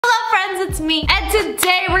me. And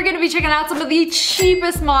today we're gonna be checking out some of the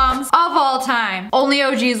cheapest moms of all time. Only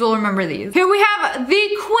OGs will remember these. Here we have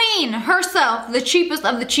the queen herself, the cheapest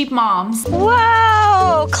of the cheap moms.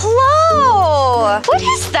 Wow, Chloe! What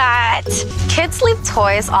is that? Kids leave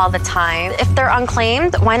toys all the time. If they're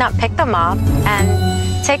unclaimed, why not pick them up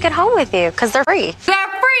and take it home with you? Because they're free. They're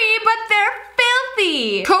free, but they're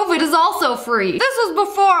filthy. COVID is also free. This was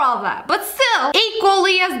before all that, but still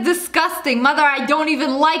equally as disgusting. Mother, I don't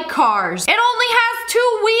even like cars. It only has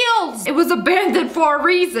 2 wheels. It was abandoned for a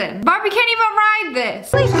reason. Barbie can't even ride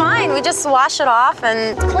this. It's fine. We just wash it off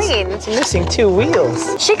and it's clean. It's missing 2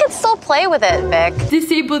 wheels. She can still play with it, Vic.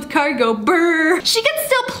 Disabled cargo, brr. She can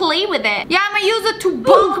still play with it. Yeah, I'm gonna use it to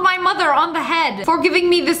bonk my mother on the head for giving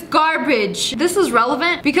me this garbage. This is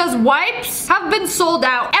relevant because wipes have been sold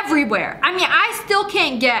out everywhere. I mean, I still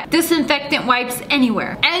can't get disinfectant wipes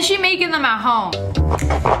anywhere. And is she making them at home?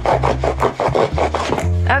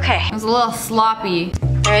 Okay. It was a little sloppy.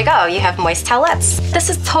 There you go. You have moist towelettes. This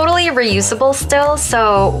is totally reusable still,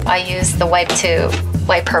 so I use the wipe to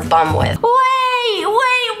wipe her bum with.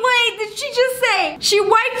 Wait, did she just say she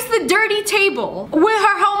wipes the dirty table with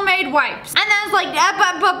her homemade wipes? And then it's like,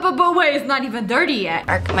 but wait, it's not even dirty yet.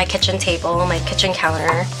 My kitchen table, my kitchen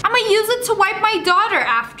counter. I'm gonna use it to wipe my daughter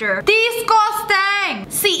after. Disgusting!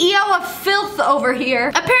 CEO of filth over here.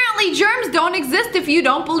 Apparently germs don't exist if you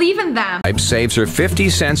don't believe in them. Saves her 50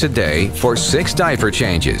 cents a day for 6 diaper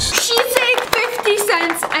changes. She saved 50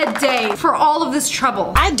 cents a day for all of this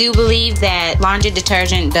trouble. I do believe that laundry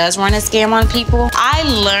detergent does run a scam on people. I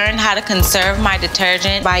learned how to conserve my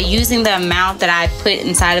detergent by using the amount that I put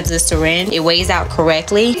inside of the syringe. It weighs out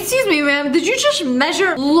correctly. Excuse me, ma'am, did you just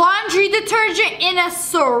measure laundry detergent in a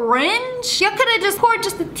syringe? You could have just poured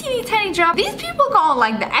just a teeny tiny drop. These people go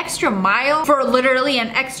like the extra mile for literally an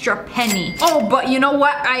extra penny. Oh, but you know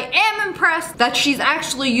what? I am impressed that she's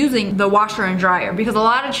actually using the washer and dryer because a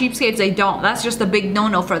lot of cheapskates, they don't. That's just a big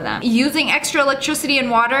no-no for them. Using extra electricity and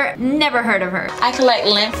water, never heard of her. I collect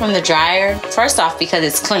lint from the dryer, first off because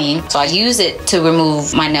it's clean, so I use it to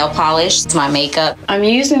remove my nail polish, my makeup. I'm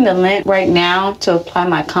using the lint right now to apply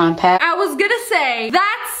my compact. I was gonna say,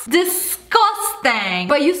 that's disgusting.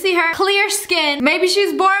 But you see her clear skin. Maybe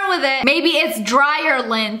she's born with it. Maybe it's dryer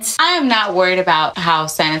lint. I am not worried about how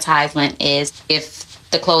sanitized lint is. If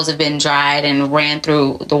the clothes have been dried and ran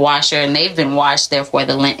through the washer and they've been washed, therefore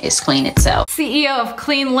the lint is clean itself. CEO of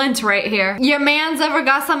clean lint right here. Your man's ever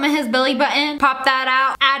got some in his belly button? Pop that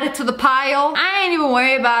out, add it to the pile. I ain't even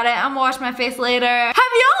worried about it. I'm gonna wash my face later. Have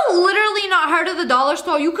y'all literally not heard of the dollar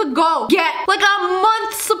store? You could go get like a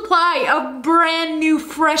month's supply of brand new,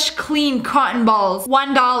 fresh, clean cotton balls.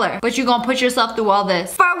 $1. But you gonna put yourself through all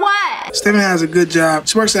this. For what? Stephanie has a good job.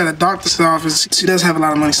 She works at a doctor's office. She does have a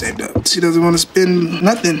lot of money saved up. She doesn't want to spend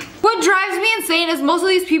nothing. What drives me insane is most of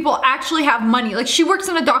these people actually have money. Like, she works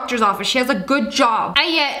in a doctor's office. She has a good job.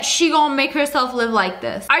 And yet she gonna make herself live like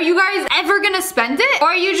this. Are you guys ever gonna spend it? Or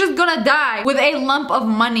are you just gonna die with a lump of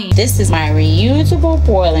money? This is my reusable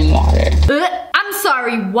boiling water. I'm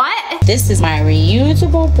sorry, what? This is my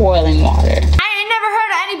reusable boiling water. I ain't never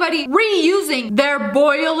heard of anybody reusing their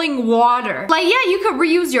boiling water. Like, yeah, you could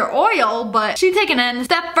reuse your oil, but she's taking it a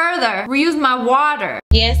step further. Reuse my water.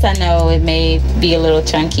 Yes, I know it may be a little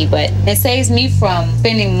chunky, but it saves me from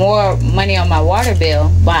spending more money on my water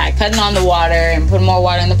bill by cutting on the water and putting more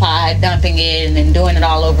water in the pot, dumping it, and then doing it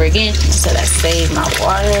all over again. So that saves my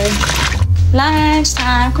water.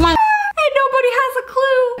 Lunchtime, come on. Ain't nobody has a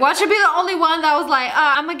clue. Watch her be the only one that was like,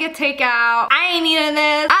 I'm gonna get takeout. I ain't eating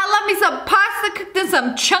this. I love me some pasta cooked in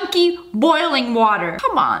some chunky boiling water.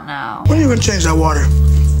 Come on now. When are you gonna change that water?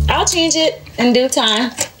 I'll change it in due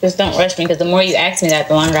time. Just don't rush me, because the more you ask me that,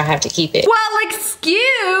 the longer I have to keep it. Well,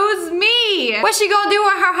 excuse me. What's she gonna do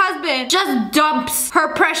with her husband? Just dumps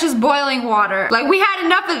her precious boiling water. Like, we had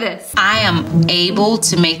enough of this. I am able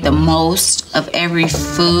to make the most of every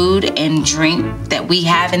food and drink that we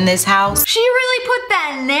have in this house. She really put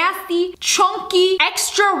that nasty, chunky,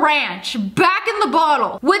 extra ranch back in the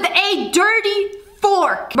bottle with a dirty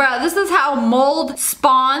fork. Bro, this is how mold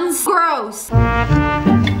spawns. Gross.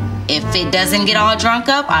 If it doesn't get all drunk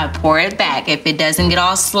up, I pour it back. If it doesn't get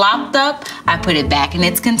all slopped up, I put it back in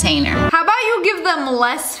its container. How about you give them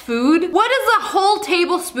less food? What is a whole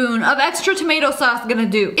tablespoon of extra tomato sauce gonna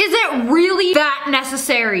do? Is it really that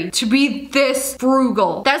necessary to be this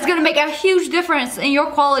frugal? That's gonna make a huge difference in your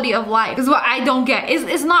quality of life, is what I don't get.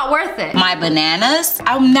 It's not worth it. My bananas,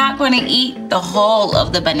 I'm not gonna eat the whole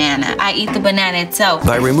of the banana. I eat the banana itself.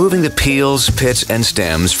 By removing the peels, pits, and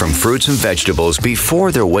stems from fruits and vegetables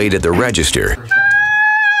before they're weighed at the register.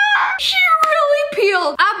 She really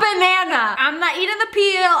peeled a banana. I'm not eating the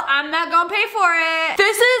peel. I'm not gonna pay for it.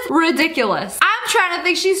 This is ridiculous. I'm trying to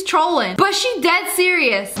think she's trolling, but she dead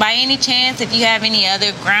serious. By any chance, if you have any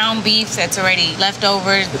other ground beef that's already left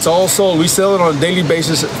over? It's all sold. We sell it on a daily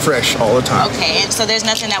basis, fresh all the time. Okay, and so there's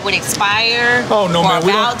nothing that would expire? Oh, no, man.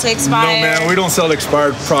 We about to expire? No, man. We don't sell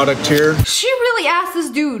expired product here. She really asked this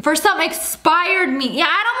dude for some expired meat. Yeah,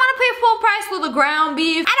 I don't want to pay full price for the ground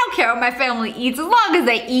beef. I don't care what my family eats as long as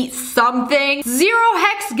they eat something. 0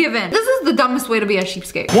 hex given. This is the dumbest way to be a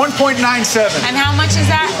cheapskate. 1.97. And how much is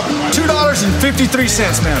that?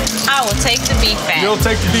 $2.53, ma'am. I will take the beef fat. You'll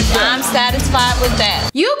take the beef fat. I'm satisfied with that.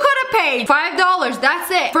 You could have paid $5,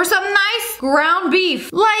 that's it, for some nice ground beef.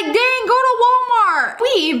 Like, dang, go to Walmart. We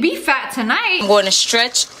eat beef fat tonight. I'm going to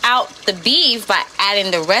stretch out the beef by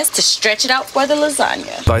adding the rest to stretch it out for the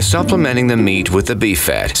lasagna. By supplementing the meat with the beef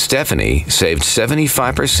fat, Stephanie saved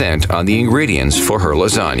 75% on the ingredients for her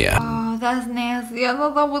lasagna. Oh, that's nasty. I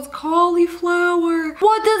thought that was cauliflower.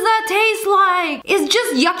 What does that taste like? It's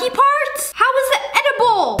just yucky parts? How is it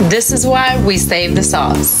edible? This is why we save the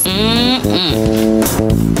sauce.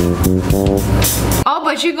 Oh,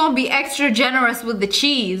 but you're gonna be extra generous with the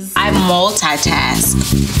cheese. I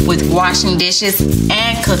multitask with washing dishes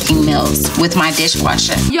and cooking meals with my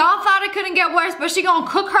dishwasher. Y'all thought it couldn't get worse, but she gonna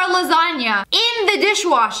cook her lasagna in the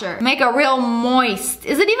dishwasher. Make it real moist.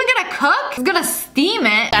 Is it even gonna cook? It's gonna steam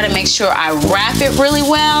it. Gotta make sure I wrap it really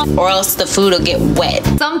well or else the food will get wet.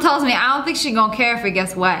 Something tells me I don't think she gonna care if it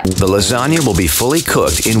gets wet. The lasagna will be fully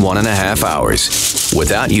cooked in 1.5 hours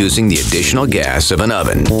without using the additional gas of an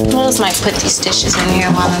oven. What else might put these dishes in here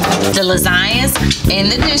while I'm cooking? The lasagna's in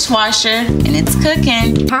the dishwasher and it's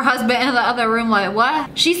cooking. Her husband in the other room like,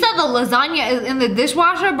 what? She said the lasagna is in the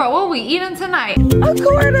dishwasher, but what are we eating tonight? A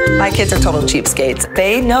quarter. My kids are total cheapskates.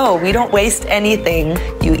 They know we don't waste anything.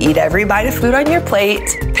 You eat every bite of food on your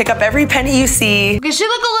plate, pick up every penny you see. Because she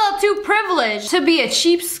look a little too privileged to be a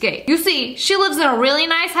cheapskate. You see, she lives in a really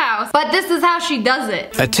nice house, but this is how she does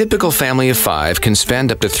it. A typical family of 5 can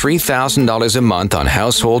spend up to $3,000 a month on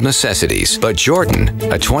household necessities, but Jordan,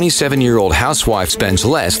 a 27-year-old housewife, spends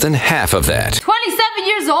less than half of that. 27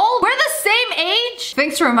 years old? We're the same age?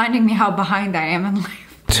 Thanks for reminding me how behind I am in life.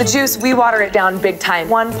 The juice, we water it down big time.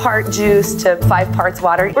 1 part juice to 5 parts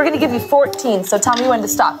water. We're gonna give you 14, so tell me when to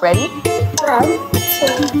stop. Ready? 1,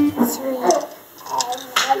 2, 3.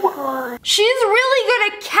 She's really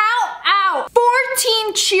gonna count out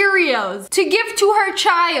 14 Cheerios to give to her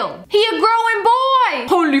child. He a growing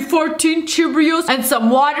boy. Only 14 Cheerios and some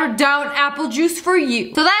watered down apple juice for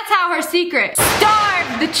you. So that's how her secret.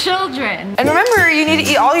 Starve the children. And remember, you need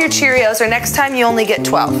to eat all your Cheerios or next time you only get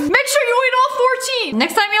 12. Make sure you eat all 14.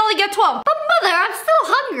 Next time you only get 12. But mother, I'm still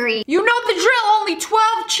hungry. You know the drill, only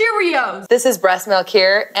 12 Cheerios. This is breast milk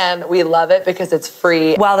here, and we love it because it's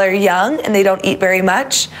free. While they're young and they don't eat very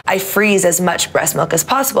much, I freeze as much breast milk as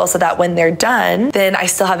possible so that when they're done, then I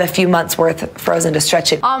still have a few months worth frozen to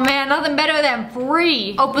stretch it. Oh man, nothing better than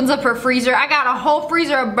free. Opens up her freezer. I got a whole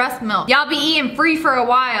freezer of breast milk. Y'all be eating free for a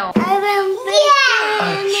while.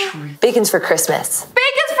 Bacon's for Christmas.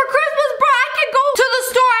 Bacon's for Christmas, bro. I can go to the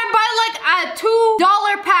store and buy like a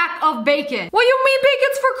 $2 pack of bacon. What do you mean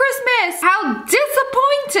bacon's for Christmas? How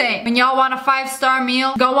disappointing. When y'all want a 5-star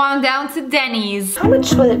meal, go on down to Denny's. How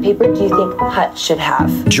much toilet paper do you think Hut should have?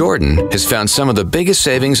 Jordan has found some of the biggest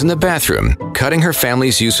savings in the bathroom, cutting her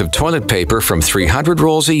family's use of toilet paper from 300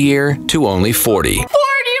 rolls a year to only 40. 40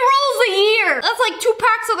 rolls a year! That's like 2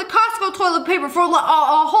 packs of the Costco toilet paper for a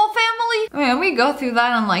whole family? Man, we go through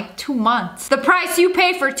that in like 2 months. The price you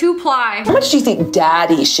pay for 2-ply. How much do you think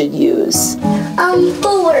Daddy should use?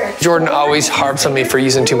 4. Jordan always harps on me for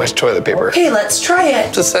using too much toilet paper. Okay, let's try it.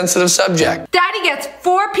 It's a sensitive subject. Daddy gets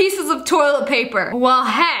 4 pieces of toilet paper. Well,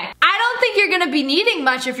 heck, I don't think you're gonna be needing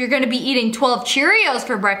much if you're gonna be eating 12 Cheerios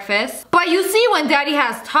for breakfast. But you see, when Daddy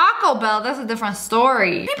has Taco Bell, that's a different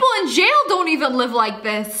story. People in jail don't even live like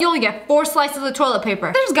this. You only get 4 slices of toilet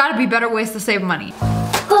paper. There's gotta be better ways to save money.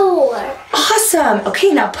 4. Awesome.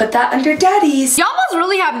 Okay, now put that under Daddy's. Y'all must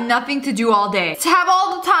really have nothing to do all day. To have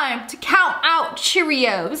all the time to count out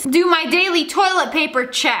Cheerios. Do my daily toilet paper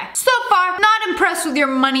check. So far, not impressed with your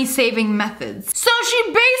money-saving methods. So she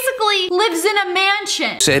basically lives in a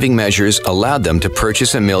mansion. Saving measures allowed them to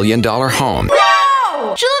purchase $1 million home.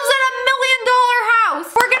 No! She lives in a $1 million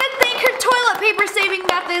house. We're gonna thank her toilet paper saving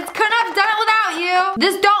methods. Couldn't have done it without you.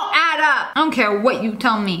 This don't add up. I don't care what you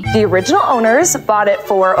tell me. The original owners bought it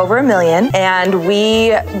for over $1 million, and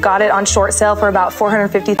we got it on short sale for about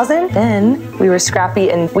 $450,000. Then we were scrappy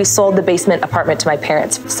and we sold the basement apartment to my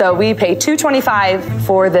parents. So we paid $225,000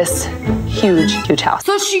 for this huge house.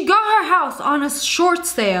 So she got her house on a short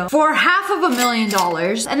sale for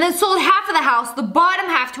 $500,000 and then sold half of the house, the bottom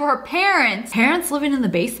half, to her parents. Parents living in the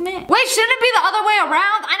basement? Wait, shouldn't it be the other way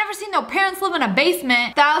around? I never seen no parents live in a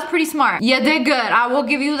basement. That was pretty smart. You did good. I will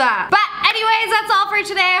give you that. But anyways, that's all for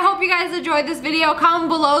today. I hope you guys enjoyed this video. Comment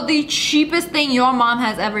below the cheapest thing your mom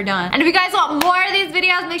has ever done. And if you guys want more of these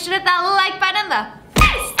videos, make sure to hit that like button in the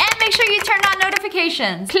face. And make sure you turn on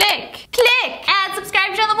notifications. Click, and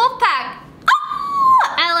subscribe to the Wolf Pack.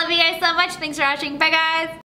 Oh, I love you guys so much. Thanks for watching. Bye, guys.